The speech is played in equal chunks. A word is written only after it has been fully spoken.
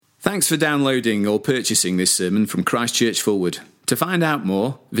Thanks for downloading or purchasing this sermon from Christ Church Fulwood. To find out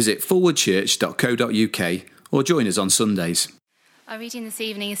more, visit fulwoodchurch.co.uk or join us on Sundays. Our reading this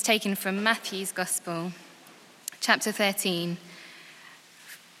evening is taken from Matthew's Gospel, chapter 13,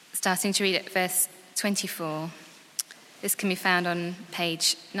 starting to read at verse 24. This can be found on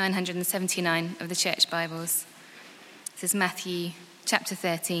page 979 of the Church Bibles. This is Matthew chapter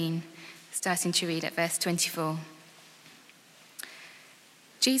 13, starting to read at verse 24.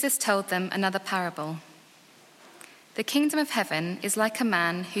 Jesus told them another parable. The kingdom of heaven is like a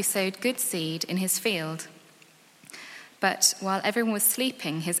man who sowed good seed in his field. But while everyone was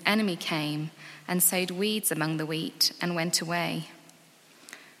sleeping, his enemy came and sowed weeds among the wheat and went away.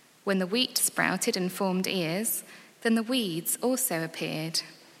 When the wheat sprouted and formed ears, then the weeds also appeared.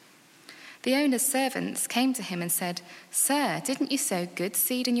 The owner's servants came to him and said, "Sir, didn't you sow good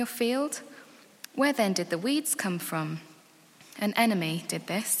seed in your field? Where then did the weeds come from?" "An enemy did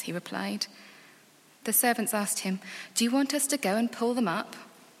this," he replied. The servants asked him, "Do you want us to go and pull them up?"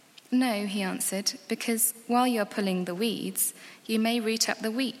 "No," he answered, "because while you are pulling the weeds, you may root up the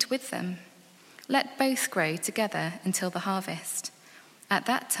wheat with them. Let both grow together until the harvest. At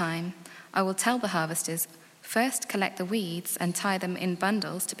that time, I will tell the harvesters, first collect the weeds and tie them in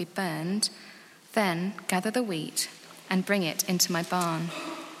bundles to be burned, then gather the wheat and bring it into my barn."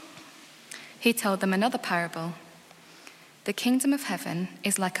 He told them another parable. The kingdom of heaven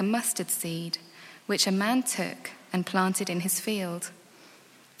is like a mustard seed, which a man took and planted in his field.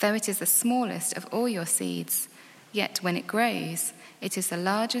 Though it is the smallest of all your seeds, yet when it grows, it is the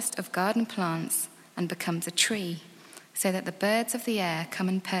largest of garden plants and becomes a tree, so that the birds of the air come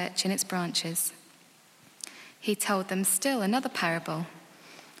and perch in its branches. He told them still another parable.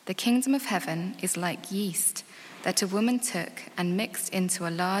 The kingdom of heaven is like yeast that a woman took and mixed into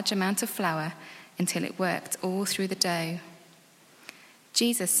a large amount of flour until it worked all through the dough.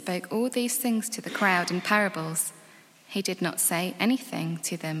 Jesus spoke all these things to the crowd in parables. He did not say anything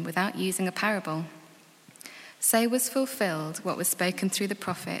to them without using a parable. So was fulfilled what was spoken through the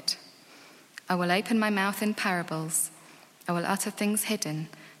prophet. "I will open my mouth in parables. I will utter things hidden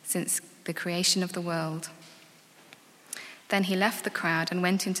since the creation of the world." Then he left the crowd and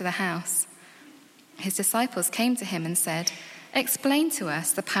went into the house. His disciples came to him and said, "Explain to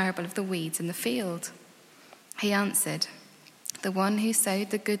us the parable of the weeds in the field." He answered, "The one who sowed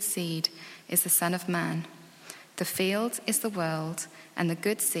the good seed is the Son of Man. The field is the world, and the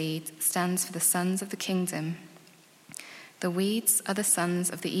good seed stands for the sons of the kingdom. The weeds are the sons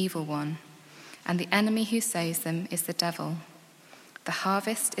of the evil one, and the enemy who sows them is the devil. The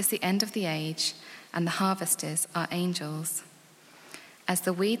harvest is the end of the age, and the harvesters are angels. As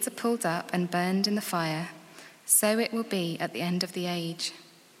the weeds are pulled up and burned in the fire, so it will be at the end of the age.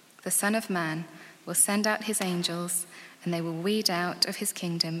 The Son of Man will send out his angels, and they will weed out of his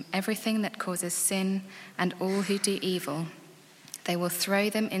kingdom everything that causes sin and all who do evil. They will throw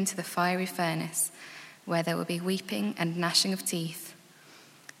them into the fiery furnace, where there will be weeping and gnashing of teeth.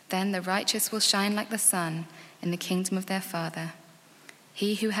 Then the righteous will shine like the sun in the kingdom of their Father.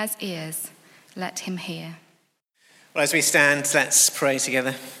 He who has ears, let him hear." Well, as we stand, let's pray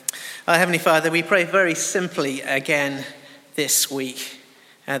together. Our Heavenly Father, we pray very simply again this week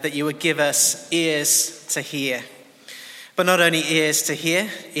that you would give us ears to hear. But not only ears to hear,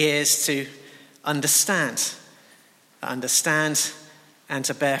 ears to understand and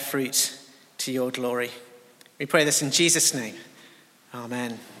to bear fruit to your glory. We pray this in Jesus' name.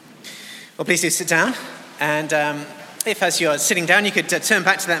 Amen. Well, please do sit down. And if as you're sitting down, you could turn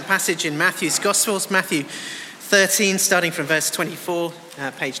back to that passage in Matthew's Gospels, Matthew 13, starting from verse 24,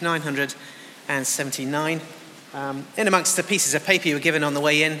 page 979. In amongst the pieces of paper you were given on the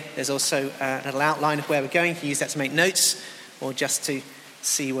way in, there's also a little outline of where we're going. You can use that to make notes or just to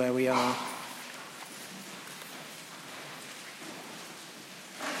see where we are.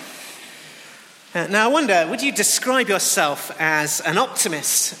 Now I wonder, would you describe yourself as an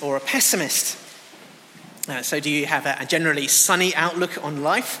optimist or a pessimist? So do you have a generally sunny outlook on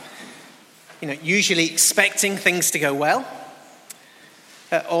life? Usually expecting things to go well?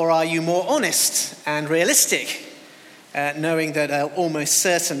 Or are you more honest and realistic, knowing that they'll almost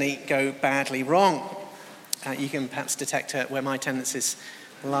certainly go badly wrong? You can perhaps detect where my tendencies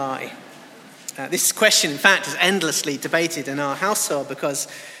lie. This question, in fact, is endlessly debated in our household because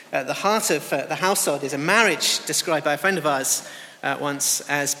at the heart of the household is a marriage described by a friend of ours once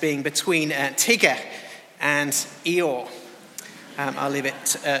as being between Tigger and Eeyore. I'll leave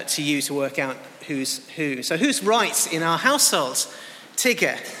it to you to work out who's who. So who's right in our households?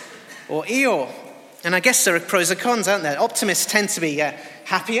 Tigger or Eeyore? And I guess there are pros and cons, aren't there? Optimists tend to be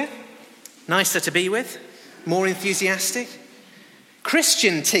happier, nicer to be with, more enthusiastic.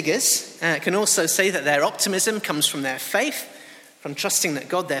 Christian Tiggers can also say that their optimism comes from their faith, from trusting that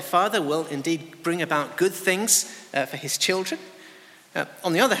God their Father will indeed bring about good things for his children.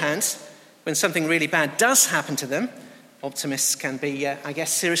 On the other hand, when something really bad does happen to them, optimists can be,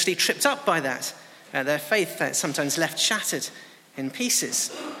 seriously tripped up by that. Their faith sometimes left shattered in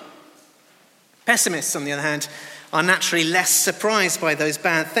pieces. Pessimists, on the other hand, are naturally less surprised by those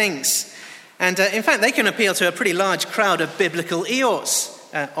bad things. And in fact, they can appeal to a pretty large crowd of biblical Eeyores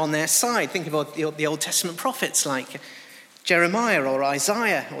on their side. Think about the Old Testament prophets like Jeremiah or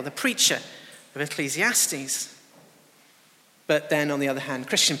Isaiah or the preacher of Ecclesiastes. But then, on the other hand,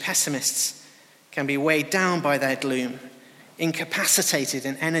 Christian pessimists can be weighed down by their gloom, incapacitated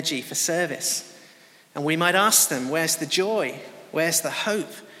in energy for service. And we might ask them, where's the joy? Where's the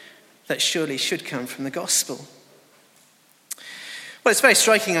hope that surely should come from the gospel? Well, it's very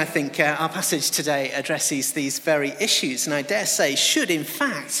striking, I think, our passage today addresses these very issues, and I dare say should, in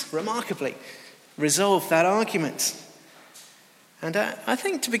fact, remarkably, resolve that argument. And I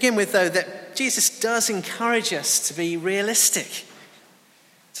think to begin with, though, that Jesus does encourage us to be realistic,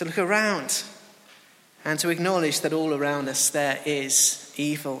 to look around, and to acknowledge that all around us there is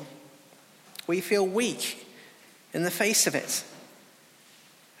evil. We feel weak in the face of it.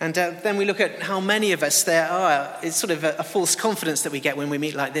 And then we look at how many of us there are. It's sort of a false confidence that we get when we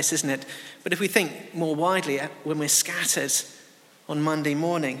meet like this, isn't it? But if we think more widely, when we're scattered on Monday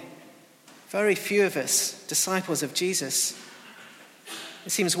morning, very few of us, disciples of Jesus,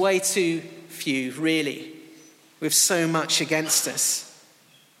 it seems way too few, really, with so much against us.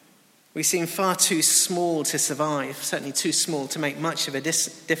 We seem far too small to survive, certainly too small to make much of a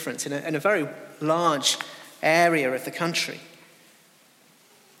difference in a very large area of the country.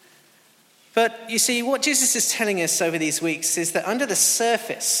 But you see, what Jesus is telling us over these weeks is that under the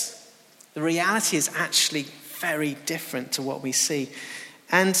surface, the reality is actually very different to what we see.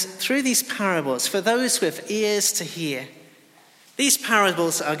 And through these parables, for those with ears to hear, these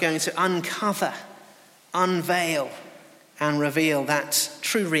parables are going to uncover, unveil, and reveal that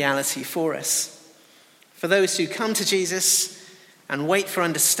true reality for us. For those who come to Jesus and wait for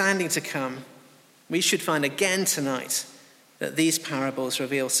understanding to come, we should find again tonight that these parables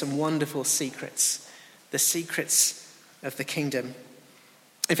reveal some wonderful secrets, the secrets of the kingdom.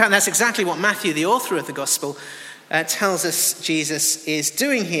 In fact, that's exactly what Matthew, the author of the gospel, tells us Jesus is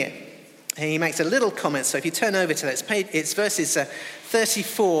doing here. He makes a little comment, so if you turn over to that, it's verses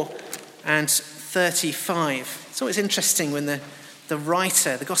 34 and 35. It's always interesting when the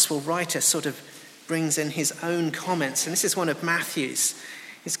writer, the gospel writer, sort of brings in his own comments, and this is one of Matthew's.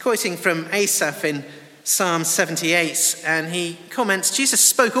 He's quoting from Asaph in Psalm 78, and he comments, Jesus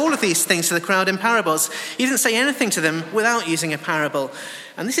spoke all of these things to the crowd in parables. He didn't say anything to them without using a parable.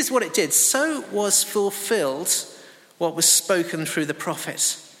 And this is what it did. So was fulfilled what was spoken through the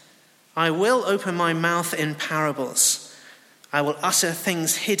prophet. I will open my mouth in parables. I will utter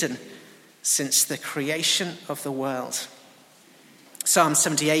things hidden since the creation of the world. Psalm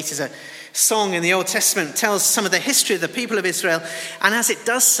 78 is a song in the Old Testament, tells some of the history of the people of Israel, and as it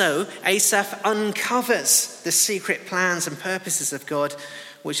does so, Asaph uncovers the secret plans and purposes of God,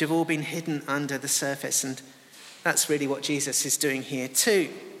 which have all been hidden under the surface, and that's really what Jesus is doing here too.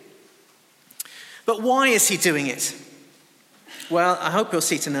 But why is he doing it? Well, I hope you'll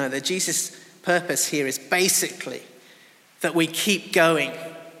see tonight that Jesus' purpose here is basically that we keep going,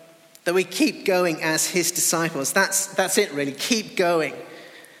 as his disciples. That's it really, keep going.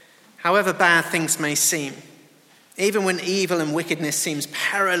 However bad things may seem, even when evil and wickedness seems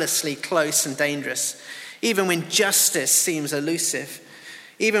perilously close and dangerous, even when justice seems elusive,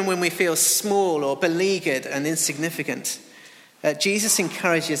 even when we feel small or beleaguered and insignificant, Jesus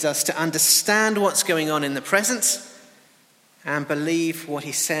encourages us to understand what's going on in the present and believe what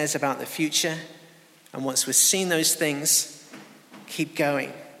he says about the future. And once we've seen those things, keep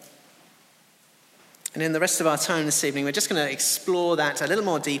going. And in the rest of our time this evening, we're just going to explore that a little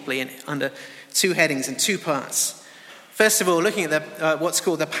more deeply under two headings and two parts. First of all, looking at what's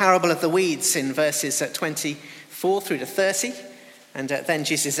called the parable of the weeds in verses 24 through to 30, and then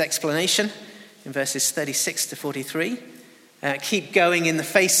Jesus' explanation in verses 36 to 43. Keep going in the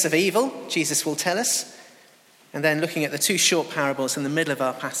face of evil, Jesus will tell us. And then looking at the two short parables in the middle of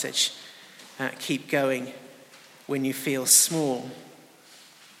our passage. Keep going when you feel small.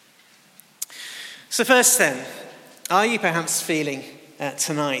 So first then, are you perhaps feeling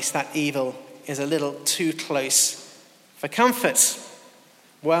tonight that evil is a little too close for comfort?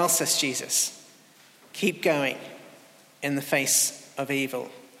 Well, says Jesus, keep going in the face of evil.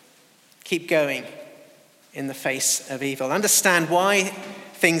 Keep going in the face of evil. Understand why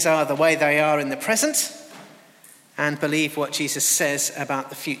things are the way they are in the present, and believe what Jesus says about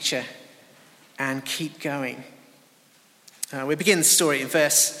the future and keep going. We begin the story in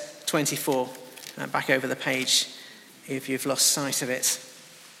verse 24, back over the page if you've lost sight of it.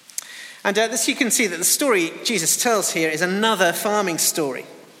 And this you can see that the story Jesus tells here is another farming story.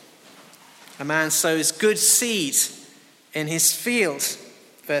 A man sows good seed in his field,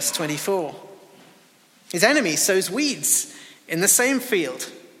 verse 24. His enemy sows weeds in the same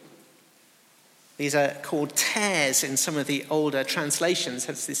field. These are called tares in some of the older translations.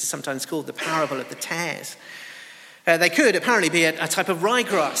 This is sometimes called the parable of the tares. They could apparently be a type of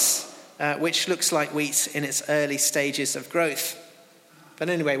ryegrass, which looks like wheat in its early stages of growth. But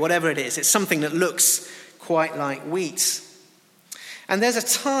anyway, whatever it is, it's something that looks quite like wheat. And there's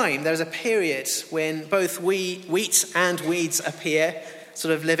a period when both wheat and weeds appear,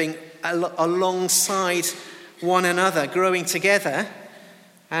 sort of living alongside one another, growing together.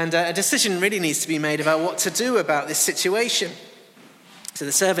 And a decision really needs to be made about what to do about this situation. So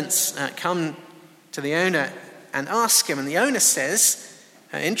the servants come to the owner and ask him, and the owner says,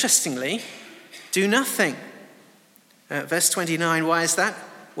 interestingly, do nothing. Verse 29, why is that?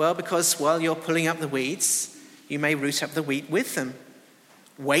 Well, because while you're pulling up the weeds, you may root up the wheat with them.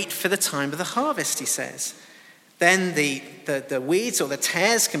 Wait for the time of the harvest, he says. Then the weeds or the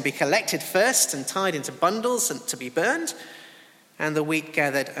tares can be collected first and tied into bundles and to be burned, and the wheat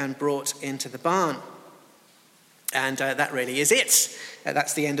gathered and brought into the barn. And that really is it.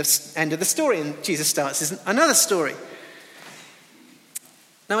 That's the end of the story, and Jesus starts another story.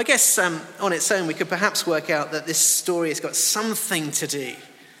 Now, I guess on its own, we could perhaps work out that this story has got something to do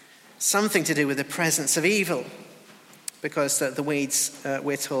with the presence of evil, because the weeds,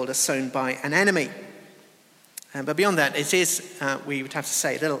 we're told, are sown by an enemy. But beyond that, it is, we would have to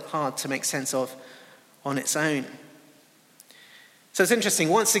say, a little hard to make sense of on its own. So it's interesting,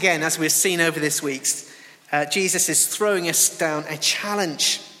 once again, as we've seen over this week, Jesus is throwing us down a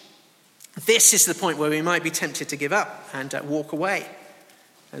challenge. This is the point where we might be tempted to give up and walk away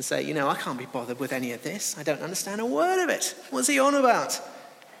and say, I can't be bothered with any of this. I don't understand a word of it. What's he on about?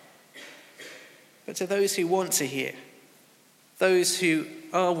 But to those who want to hear, those who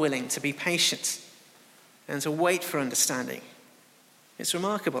are willing to be patient and to wait for understanding, it's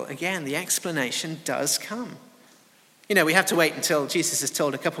remarkable. Again, the explanation does come. We have to wait until Jesus has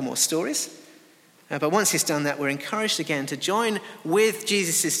told a couple more stories. But once he's done that, we're encouraged again to join with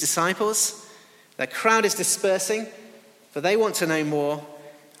Jesus' disciples. The crowd is dispersing, but they want to know more.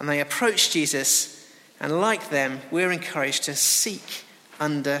 And they approach Jesus, and like them, we're encouraged to seek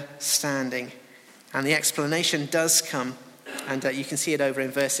understanding. And the explanation does come, and you can see it over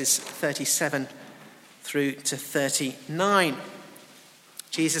in verses 37 through to 39.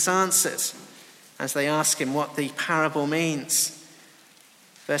 Jesus answered as they ask him what the parable means.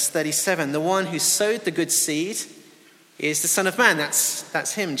 Verse 37, the one who sowed the good seed is the Son of Man.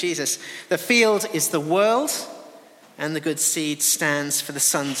 That's him, Jesus. The field is the world, and the good seed stands for the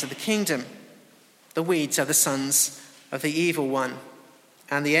sons of the kingdom. The weeds are the sons of the evil one,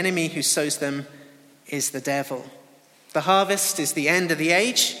 and the enemy who sows them is the devil. The harvest is the end of the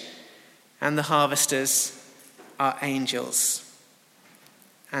age, and the harvesters are angels.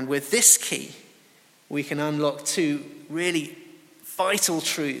 And with this key, we can unlock two really vital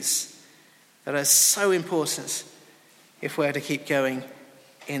truths that are so important if we're to keep going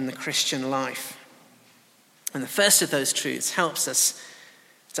in the Christian life. And the first of those truths helps us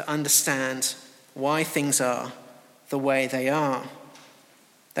to understand why things are the way they are.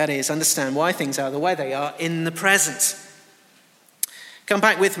 That is, understand why things are the way they are in the present. Come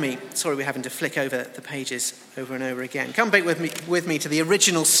back with me. Sorry, we're having to flick over the pages over and over again. Come back with me to the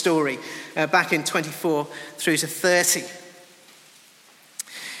original story back in 24 through to 30.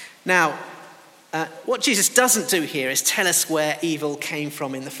 Now, what Jesus doesn't do here is tell us where evil came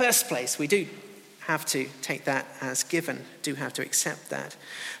from in the first place. We do have to take that as given, do have to accept that.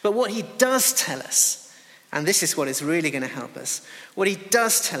 But what he does tell us, and this is what is really going to help us, what he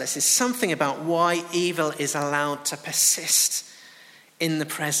does tell us is something about why evil is allowed to persist in the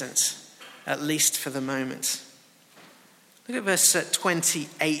present, at least for the moment. Look at verse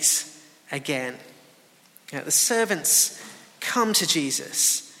 28 again. The servants come to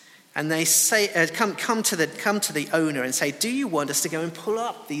Jesus and they say, come to the owner and say, do you want us to go and pull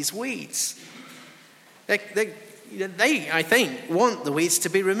up these weeds? They, I think, want the weeds to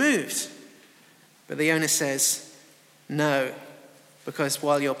be removed. But the owner says, no, because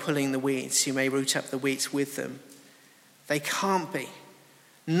while you're pulling the weeds, you may root up the wheat with them. They can't be.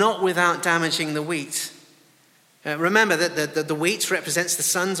 Not without damaging the wheat. Remember that the wheat represents the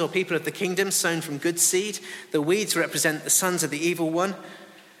sons or people of the kingdom sown from good seed. The weeds represent the sons of the evil one.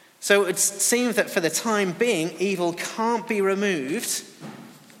 So it seems that for the time being, evil can't be removed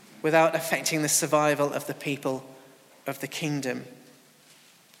without affecting the survival of the people of the kingdom.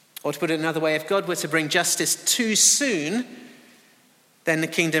 Or to put it another way, if God were to bring justice too soon, then the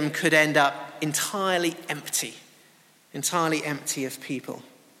kingdom could end up entirely empty of people.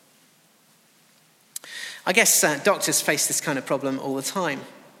 I guess doctors face this kind of problem all the time.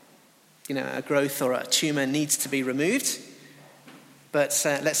 A growth or a tumor needs to be removed, but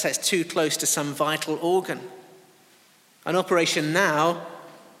let's say it's too close to some vital organ. An operation now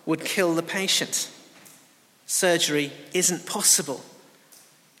would kill the patient. Surgery isn't possible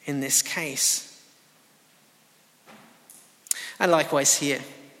in this case. And likewise here.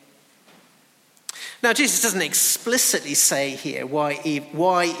 Now, Jesus doesn't explicitly say here why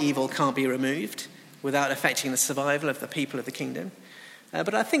evil can't be removed without affecting the survival of the people of the kingdom.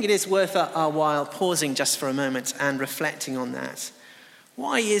 But I think it is worth our while pausing just for a moment and reflecting on that.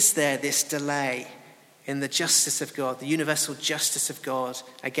 Why is there this delay in the justice of God, the universal justice of God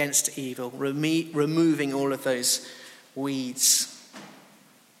against evil, removing all of those weeds?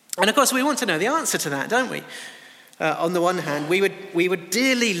 And of course, we want to know the answer to that, don't we? On the one hand, we would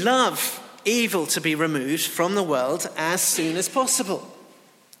dearly love evil to be removed from the world as soon as possible.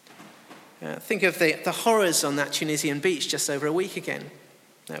 Think of the horrors on that Tunisian beach just over a week ago.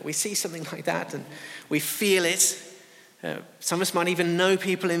 We see something like that and we feel it. Some of us might even know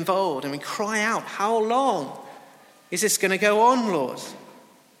people involved, and we cry out, how long is this going to go on, Lord?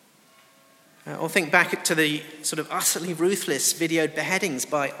 Or think back to the sort of utterly ruthless videoed beheadings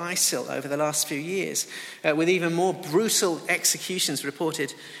by ISIL over the last few years, with even more brutal executions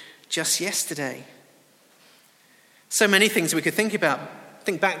reported just yesterday. So many things we could think about.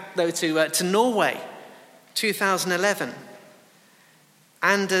 Think back, though, to Norway, 2011.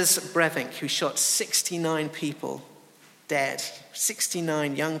 Anders Breivik, who shot 69 people dead,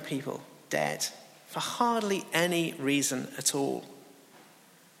 69 young people dead, for hardly any reason at all.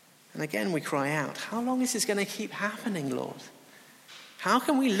 And again we cry out, how long is this going to keep happening, Lord? How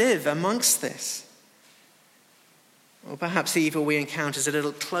can we live amongst this? Or perhaps the evil we encounter is a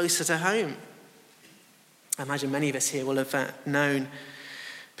little closer to home. I imagine many of us here will have known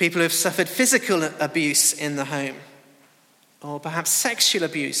people who have suffered physical abuse in the home, or perhaps sexual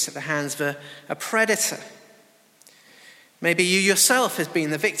abuse at the hands of a predator. Maybe you yourself have been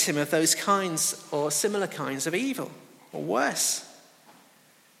the victim of those kinds or similar kinds of evil, or worse.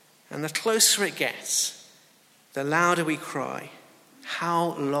 And the closer it gets, the louder we cry,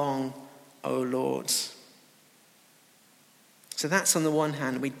 how long, O Lord? So that's on the one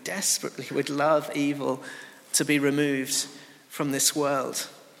hand, we desperately would love evil to be removed from this world.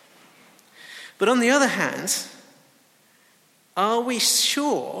 But on the other hand, are we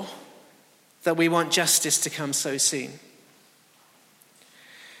sure that we want justice to come so soon?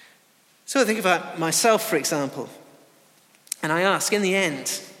 So I think about myself, for example, and I ask, in the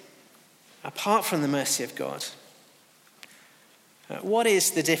end, apart from the mercy of God, what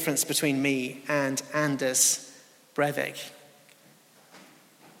is the difference between me and Anders Breivik?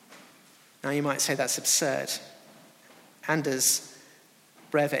 Now you might say that's absurd. Anders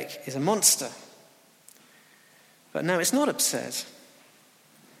Breivik is a monster. But no, it's not absurd.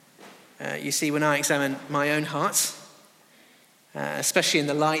 You see, when I examine my own heart, especially in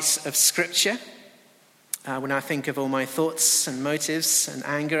the light of Scripture, when I think of all my thoughts and motives and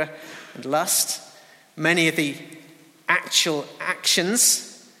anger and lust, many of the actual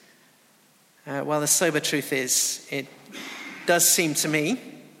actions, well, the sober truth is, it does seem to me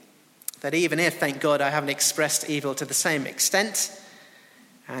that even if, thank God, I haven't expressed evil to the same extent,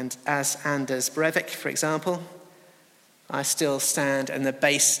 and as Anders Breivik, for example, I still stand in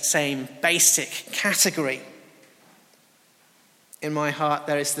the same basic category. In my heart,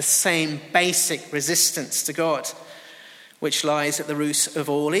 there is the same basic resistance to God, which lies at the root of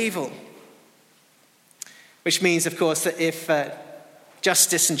all evil. Which means, of course, that if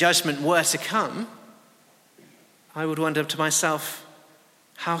justice and judgment were to come, I would wonder to myself,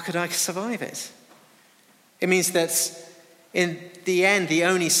 how could I survive it? It means that in the end, the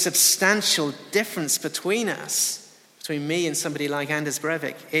only substantial difference between us, between me and somebody like Anders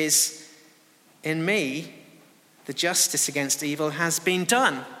Breivik, is in me, the justice against evil has been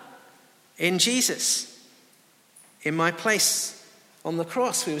done in Jesus, in my place on the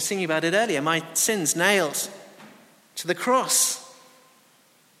cross. We were singing about it earlier. My sins nailed to the cross.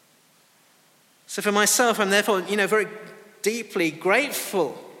 So for myself, I'm therefore, very deeply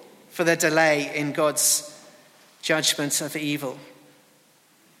grateful for the delay in God's judgment of evil.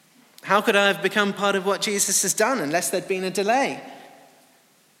 How could I have become part of what Jesus has done unless there'd been a delay?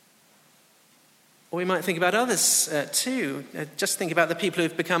 Or we might think about others too. Just think about the people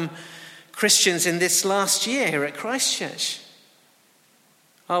who've become Christians in this last year here at Christ Church.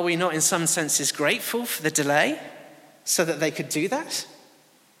 Are we not in some senses grateful for the delay so that they could do that?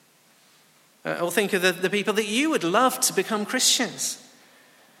 Or think of the people that you would love to become Christians.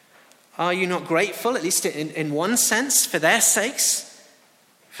 Are you not grateful, at least in one sense, for their sakes,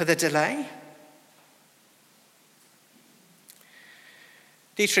 for the delay?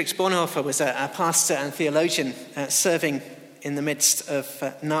 Dietrich Bonhoeffer was a pastor and theologian serving in the midst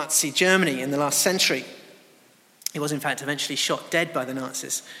of Nazi Germany in the last century. He was, in fact, eventually shot dead by the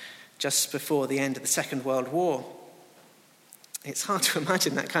Nazis just before the end of the Second World War. It's hard to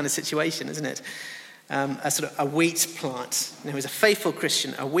imagine that kind of situation, isn't it? A wheat plant. He was a faithful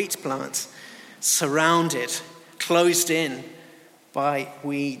Christian, a wheat plant surrounded, closed in by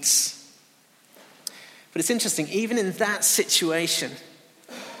weeds. But it's interesting, even in that situation,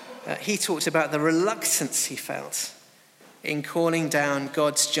 he talked about the reluctance he felt in calling down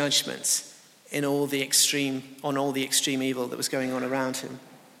God's judgment on all the extreme evil that was going on around him.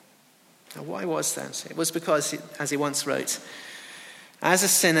 Now, why was that? It was because, as he once wrote, as a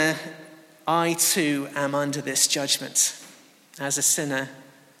sinner, I too am under this judgment. As a sinner,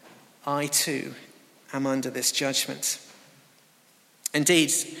 I too am under this judgment.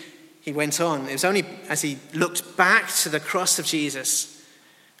 Indeed, he went on. It was only as he looked back to the cross of Jesus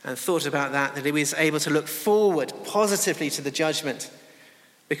and thought about that he was able to look forward positively to the judgment,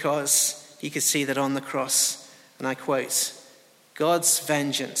 because he could see that on the cross, and I quote, God's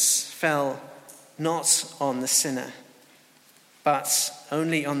vengeance fell not on the sinner, but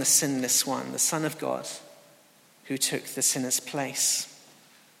only on the sinless one, the Son of God, who took the sinner's place.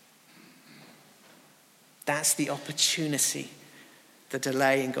 That's the opportunity the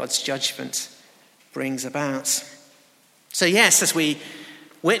delay in God's judgment brings about. So yes, as we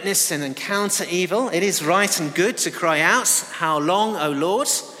witness and encounter evil, it is right and good to cry out, "How long, O Lord?"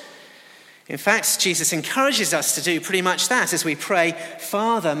 In fact, Jesus encourages us to do pretty much that as we pray,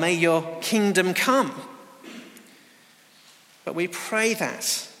 "Father, may your kingdom come." But we pray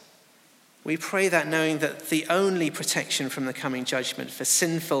that knowing that the only protection from the coming judgment for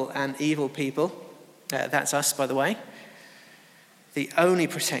sinful and evil people, that's us, by the way, the only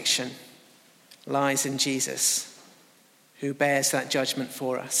protection lies in Jesus, who bears that judgment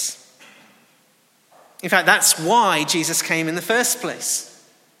for us. In fact, that's why Jesus came in the first place,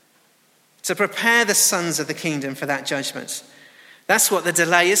 to prepare the sons of the kingdom for that judgment. That's what the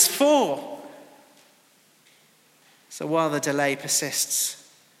delay is for. So while the delay persists,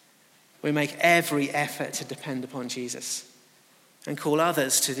 we make every effort to depend upon Jesus and call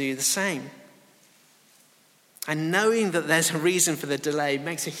others to do the same. And knowing that there's a reason for the delay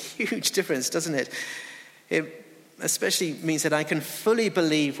makes a huge difference, doesn't it? It especially means that I can fully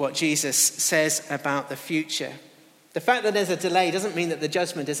believe what Jesus says about the future. The fact that there's a delay doesn't mean that the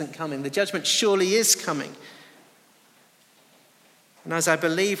judgment isn't coming. The judgment surely is coming. And as I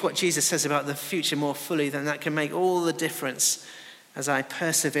believe what Jesus says about the future more fully, then that can make all the difference as I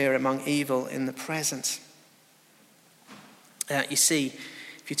persevere among evil in the present. You see,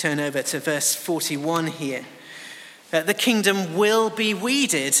 if you turn over to verse 41 here, the kingdom will be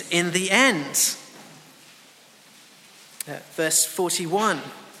weeded in the end. Verse 41,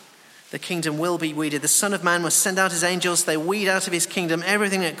 the kingdom will be weeded. The Son of Man must send out his angels. They weed out of his kingdom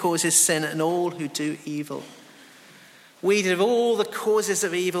everything that causes sin and all who do evil. Weeded of all the causes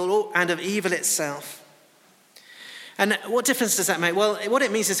of evil and of evil itself. And what difference does that make? Well, what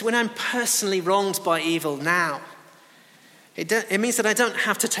it means is when I'm personally wronged by evil now, it means that I don't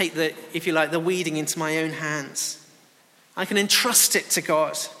have to take the weeding into my own hands. I can entrust it to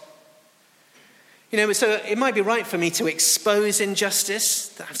God. So it might be right for me to expose injustice.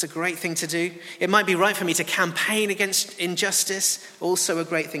 That's a great thing to do. It might be right for me to campaign against injustice. Also a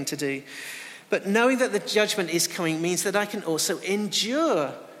great thing to do. But knowing that the judgment is coming means that I can also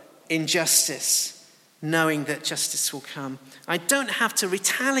endure injustice, knowing that justice will come. I don't have to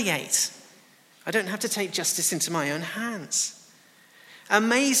retaliate. I don't have to take justice into my own hands.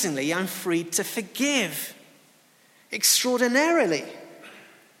 Amazingly, I'm freed to forgive. Extraordinarily,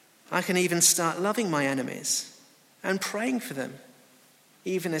 I can even start loving my enemies and praying for them,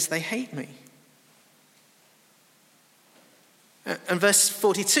 even as they hate me. And verse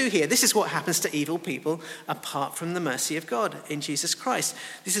 42 here, this is what happens to evil people apart from the mercy of God in Jesus Christ.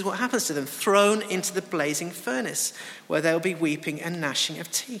 This is what happens to them, thrown into the blazing furnace, where there will be weeping and gnashing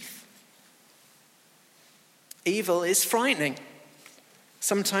of teeth. Evil is frightening,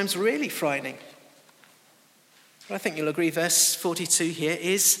 sometimes really frightening. But I think you'll agree verse 42 here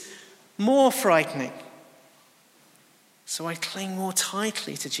is more frightening. So I cling more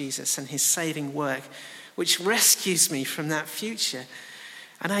tightly to Jesus and his saving work, which rescues me from that future.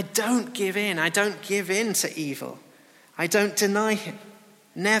 And I don't give in. I don't give in to evil. I don't deny him.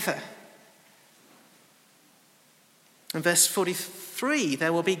 Never. In verse 43,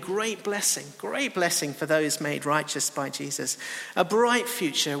 there will be great blessing for those made righteous by Jesus. A bright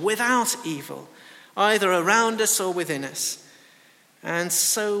future without evil, either around us or within us. And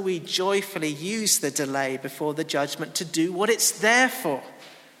so we joyfully use the delay before the judgment to do what it's there for,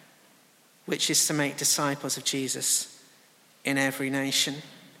 which is to make disciples of Jesus in every nation.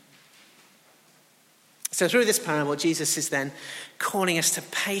 So through this parable, Jesus is then calling us to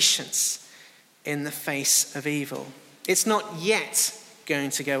patience in the face of evil. It's not yet going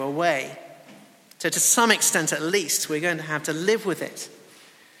to go away. So to some extent at least, we're going to have to live with it.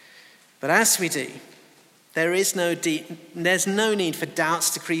 But as we do, there's no need for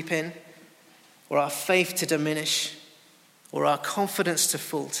doubts to creep in, or our faith to diminish, or our confidence to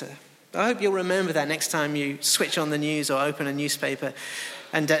falter. I hope you'll remember that next time you switch on the news or open a newspaper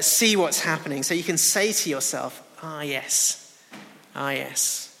and see what's happening, so you can say to yourself, ah yes,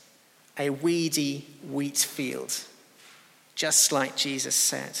 a weedy wheat field, just like Jesus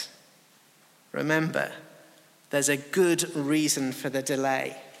said. Remember, there's a good reason for the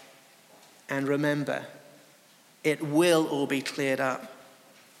delay. And remember, it will all be cleared up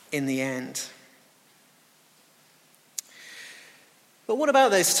in the end. But what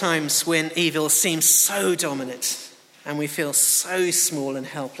about those times when evil seems so dominant and we feel so small and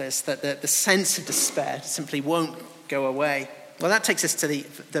helpless that the sense of despair simply won't go away? Well, that takes us to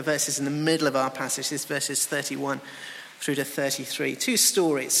the verses in the middle of our passage, this verses 31 through to 33. Two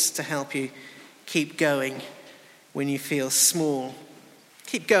stories to help you keep going when you feel small.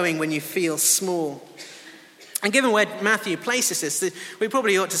 Keep going when you feel small. And given where Matthew places this, we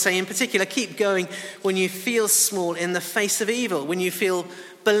probably ought to say in particular, keep going when you feel small in the face of evil, when you feel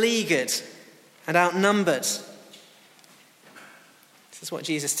beleaguered and outnumbered. This is what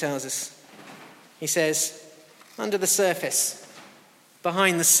Jesus tells us. He says, under the surface,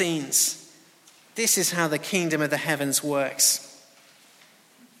 behind the scenes, this is how the kingdom of the heavens works.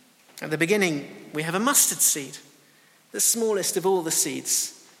 At the beginning, we have a mustard seed, the smallest of all the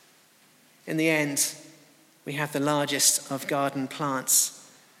seeds. In the end, we have the largest of garden plants,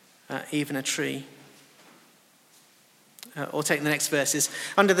 even a tree. Or take the next verses.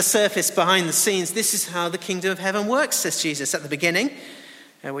 Under the surface, behind the scenes, this is how the kingdom of heaven works, says Jesus. At the beginning,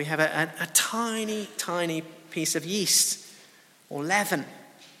 we have a tiny, tiny piece of yeast or leaven.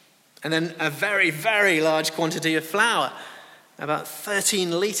 And then a very, very large quantity of flour, about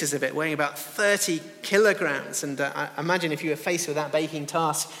 13 litres of it, weighing about 30 kilograms. And I imagine if you were faced with that baking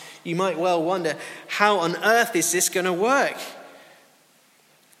task, you might well wonder, how on earth is this going to work?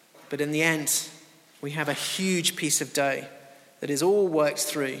 But in the end, we have a huge piece of dough that is all worked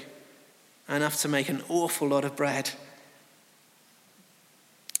through, enough to make an awful lot of bread.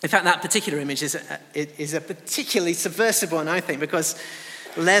 In fact, that particular image is a particularly subversive one, I think, because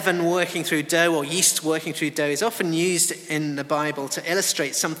leaven working through dough or yeast working through dough is often used in the Bible to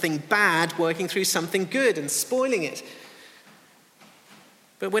illustrate something bad working through something good and spoiling it.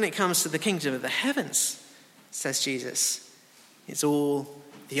 But when it comes to the kingdom of the heavens, says Jesus, it's all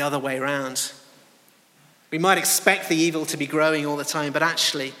the other way around. We might expect the evil to be growing all the time, but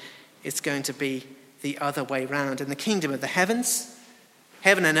actually it's going to be the other way around. In the kingdom of the heavens,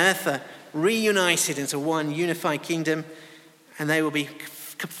 heaven and earth are reunited into one unified kingdom, and they will be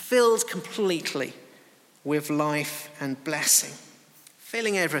filled completely with life and blessing,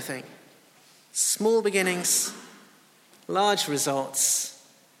 filling everything. Small beginnings, large results.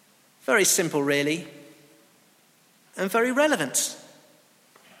 Very simple, really, and very relevant.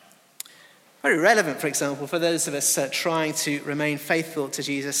 Very relevant, for example, for those of us trying to remain faithful to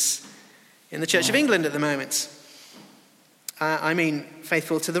Jesus in the Church of England at the moment. I mean,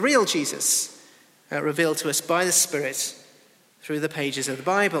 faithful to the real Jesus, revealed to us by the Spirit through the pages of the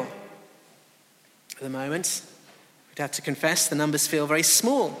Bible. At the moment, we'd have to confess the numbers feel very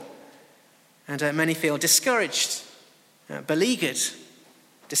small, and many feel discouraged, beleaguered,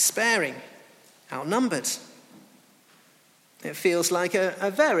 despairing, outnumbered. It feels like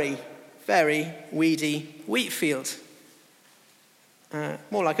a very, very weedy wheat field.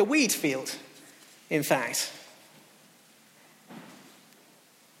 More like a weed field, in fact.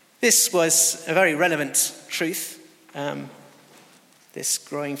 This was a very relevant truth, this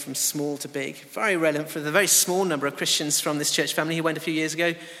growing from small to big. Very relevant for the very small number of Christians from this church family who went a few years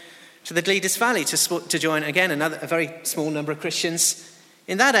ago to the Gleaders Valley to join, again, a very small number of Christians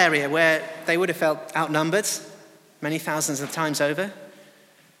in that area where they would have felt outnumbered many thousands of times over.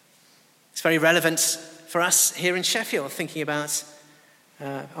 It's very relevant for us here in Sheffield, thinking about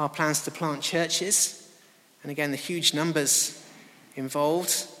our plans to plant churches, and again, the huge numbers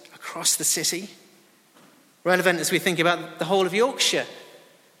involved across the city. Relevant as we think about the whole of Yorkshire,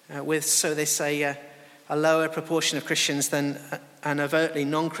 with, so they say, a lower proportion of Christians than an overtly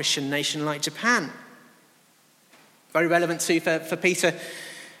non-Christian nation like Japan. Very relevant too for Peter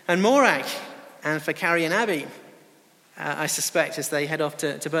and Morag, and for Carrie and Abby, I suspect, as they head off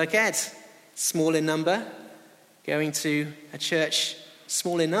to Birkhead. Small in number, going to a church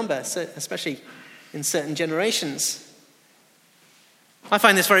small in number, so especially in certain generations. I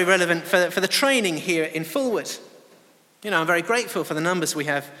find this very relevant for the training here in Fulwood. I'm very grateful for the numbers we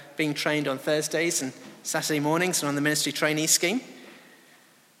have being trained on Thursdays and Saturday mornings and on the ministry trainee scheme.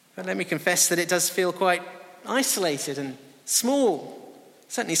 But let me confess that it does feel quite isolated and small,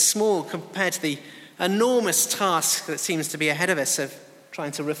 certainly small compared to the enormous task that seems to be ahead of us of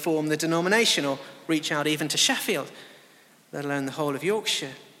trying to reform the denomination or reach out even to Sheffield, let alone the whole of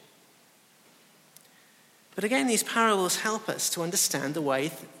Yorkshire. But again, these parables help us to understand why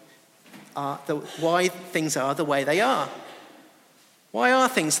things are the way they are. Why are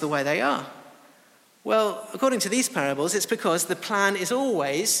things the way they are? Well, according to these parables, it's because the plan is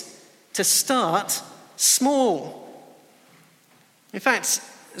always to start small. In fact,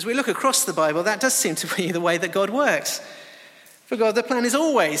 as we look across the Bible, that does seem to be the way that God works. For God, the plan is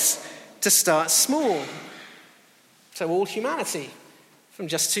always to start small. So all humanity, from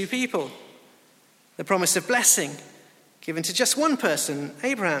just two people. The promise of blessing given to just one person,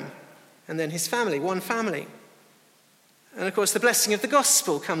 Abraham, and then his family, one family. And of course, the blessing of the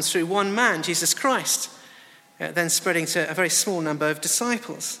gospel comes through one man, Jesus Christ, then spreading to a very small number of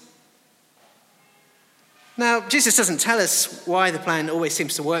disciples. Now, Jesus doesn't tell us why the plan always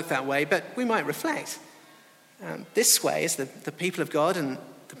seems to work that way, but we might reflect. This way, as the people of God and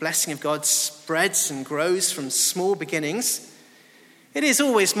the blessing of God spreads and grows from small beginnings, it is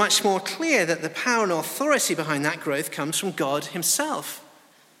always much more clear that the power and authority behind that growth comes from God himself.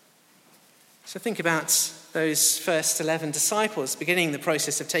 So think about those first 11 disciples beginning the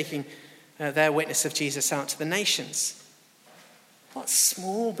process of taking their witness of Jesus out to the nations. What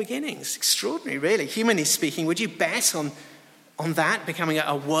small beginnings. Extraordinary, really. Humanly speaking, would you bet on that becoming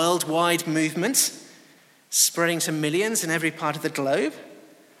a worldwide movement, spreading to millions in every part of the globe?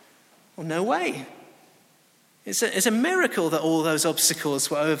 Well, no way. It's a miracle that all those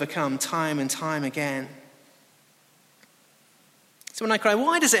obstacles were overcome time and time again. So when I cry,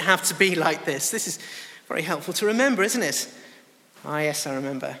 why does it have to be like this? This is very helpful to remember, isn't it? Yes, I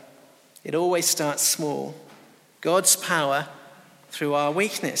remember. It always starts small. God's power through our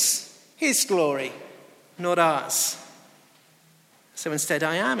weakness. His glory, not ours. So instead,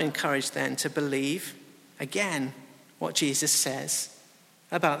 I am encouraged then to believe again what Jesus says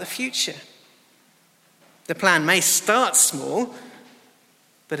about the future. The plan may start small,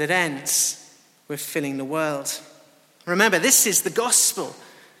 but it ends with filling the world. Remember, this is the gospel,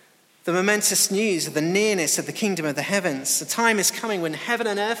 the momentous news of the nearness of the kingdom of the heavens. The time is coming when heaven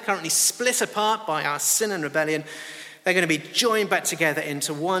and earth, currently split apart by our sin and rebellion, they're going to be joined back together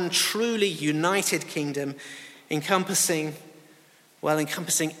into one truly united kingdom, encompassing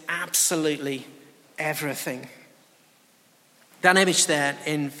absolutely everything. That image there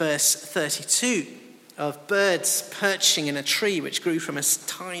in verse 32 of birds perching in a tree which grew from a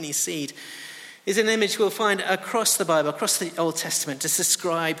tiny seed is an image we'll find across the Bible, across the Old Testament, to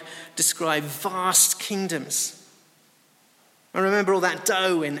describe vast kingdoms. I remember all that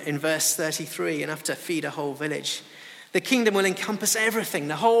dough in verse 33, enough to feed a whole village. The kingdom will encompass everything,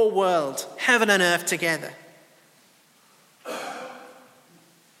 the whole world, heaven and earth together.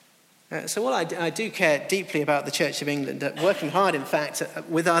 So while I do care deeply about the Church of England, working hard, in fact,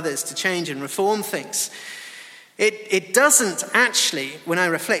 with others to change and reform things, it doesn't actually, when I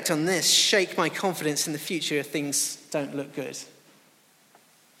reflect on this, shake my confidence in the future if things don't look good.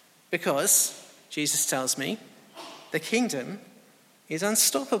 Because, Jesus tells me, the kingdom is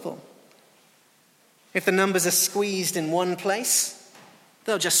unstoppable. If the numbers are squeezed in one place,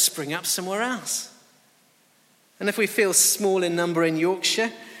 they'll just spring up somewhere else. And if we feel small in number in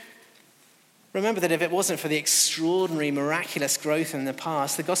Yorkshire, remember that if it wasn't for the extraordinary, miraculous growth in the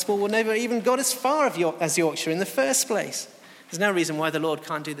past, the gospel would never even got as far as Yorkshire in the first place. There's no reason why the Lord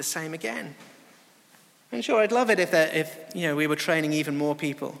can't do the same again. And sure, I'd love it if we were training even more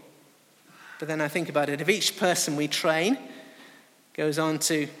people. But then I think about it. If each person we train goes on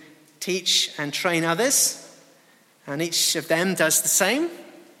to teach and train others, and each of them does the same,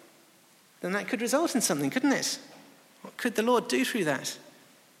 then that could result in something, couldn't it? What could the Lord do through that?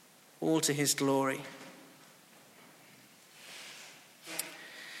 All to his glory.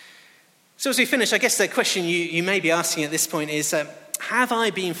 So as we finish, I guess the question you may be asking at this point is, have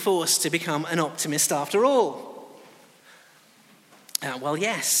I been forced to become an optimist after all? Well,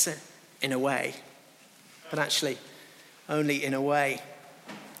 yes, in a way, but actually only in a way.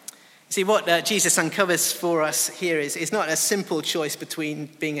 See, what Jesus uncovers for us here is not a simple choice between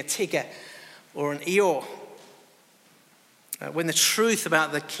being a Tigger or an Eeyore. When the truth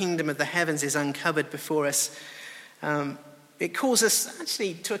about the kingdom of the heavens is uncovered before us, it calls us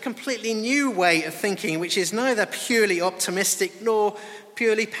actually to a completely new way of thinking, which is neither purely optimistic nor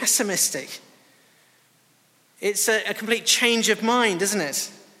purely pessimistic. It's a complete change of mind, isn't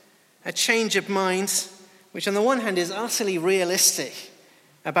it? A change of mind which on the one hand is utterly realistic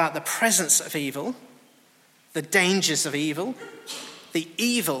about the presence of evil, the dangers of evil, the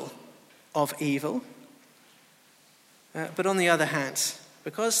evil of evil. But on the other hand,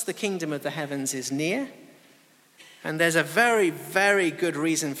 because the kingdom of the heavens is near, and there's a very, very good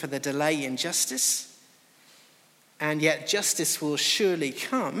reason for the delay in justice, and yet justice will surely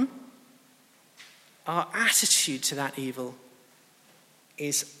come, our attitude to that evil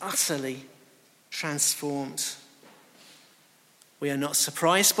is utterly transformed. We are not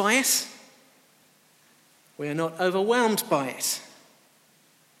surprised by it. We are not overwhelmed by it.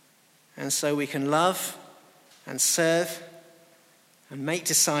 And so we can love and serve and make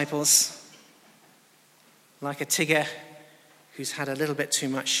disciples like a Tigger who's had a little bit too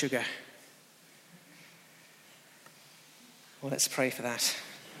much sugar. Well, let's pray for that.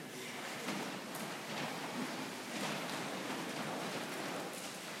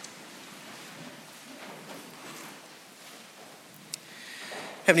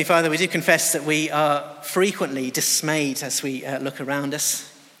 Heavenly Father, we do confess that we are frequently dismayed as we look around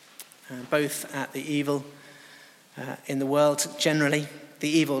us, both at the evil in the world generally, the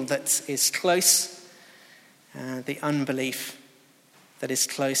evil that is close, the unbelief that is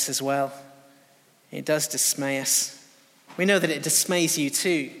close as well. It does dismay us. We know that it dismays you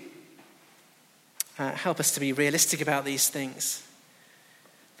too. Help us to be realistic about these things.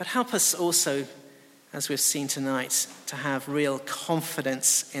 But help us also, as we've seen tonight, to have real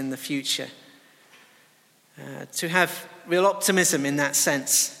confidence in the future. To have real optimism in that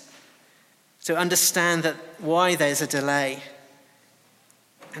sense. To understand that why there's a delay.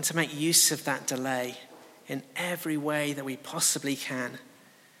 And to make use of that delay in every way that we possibly can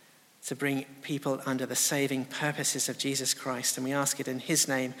to bring people under the saving purposes of Jesus Christ. And we ask it in his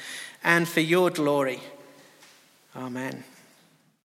name and for your glory. Amen.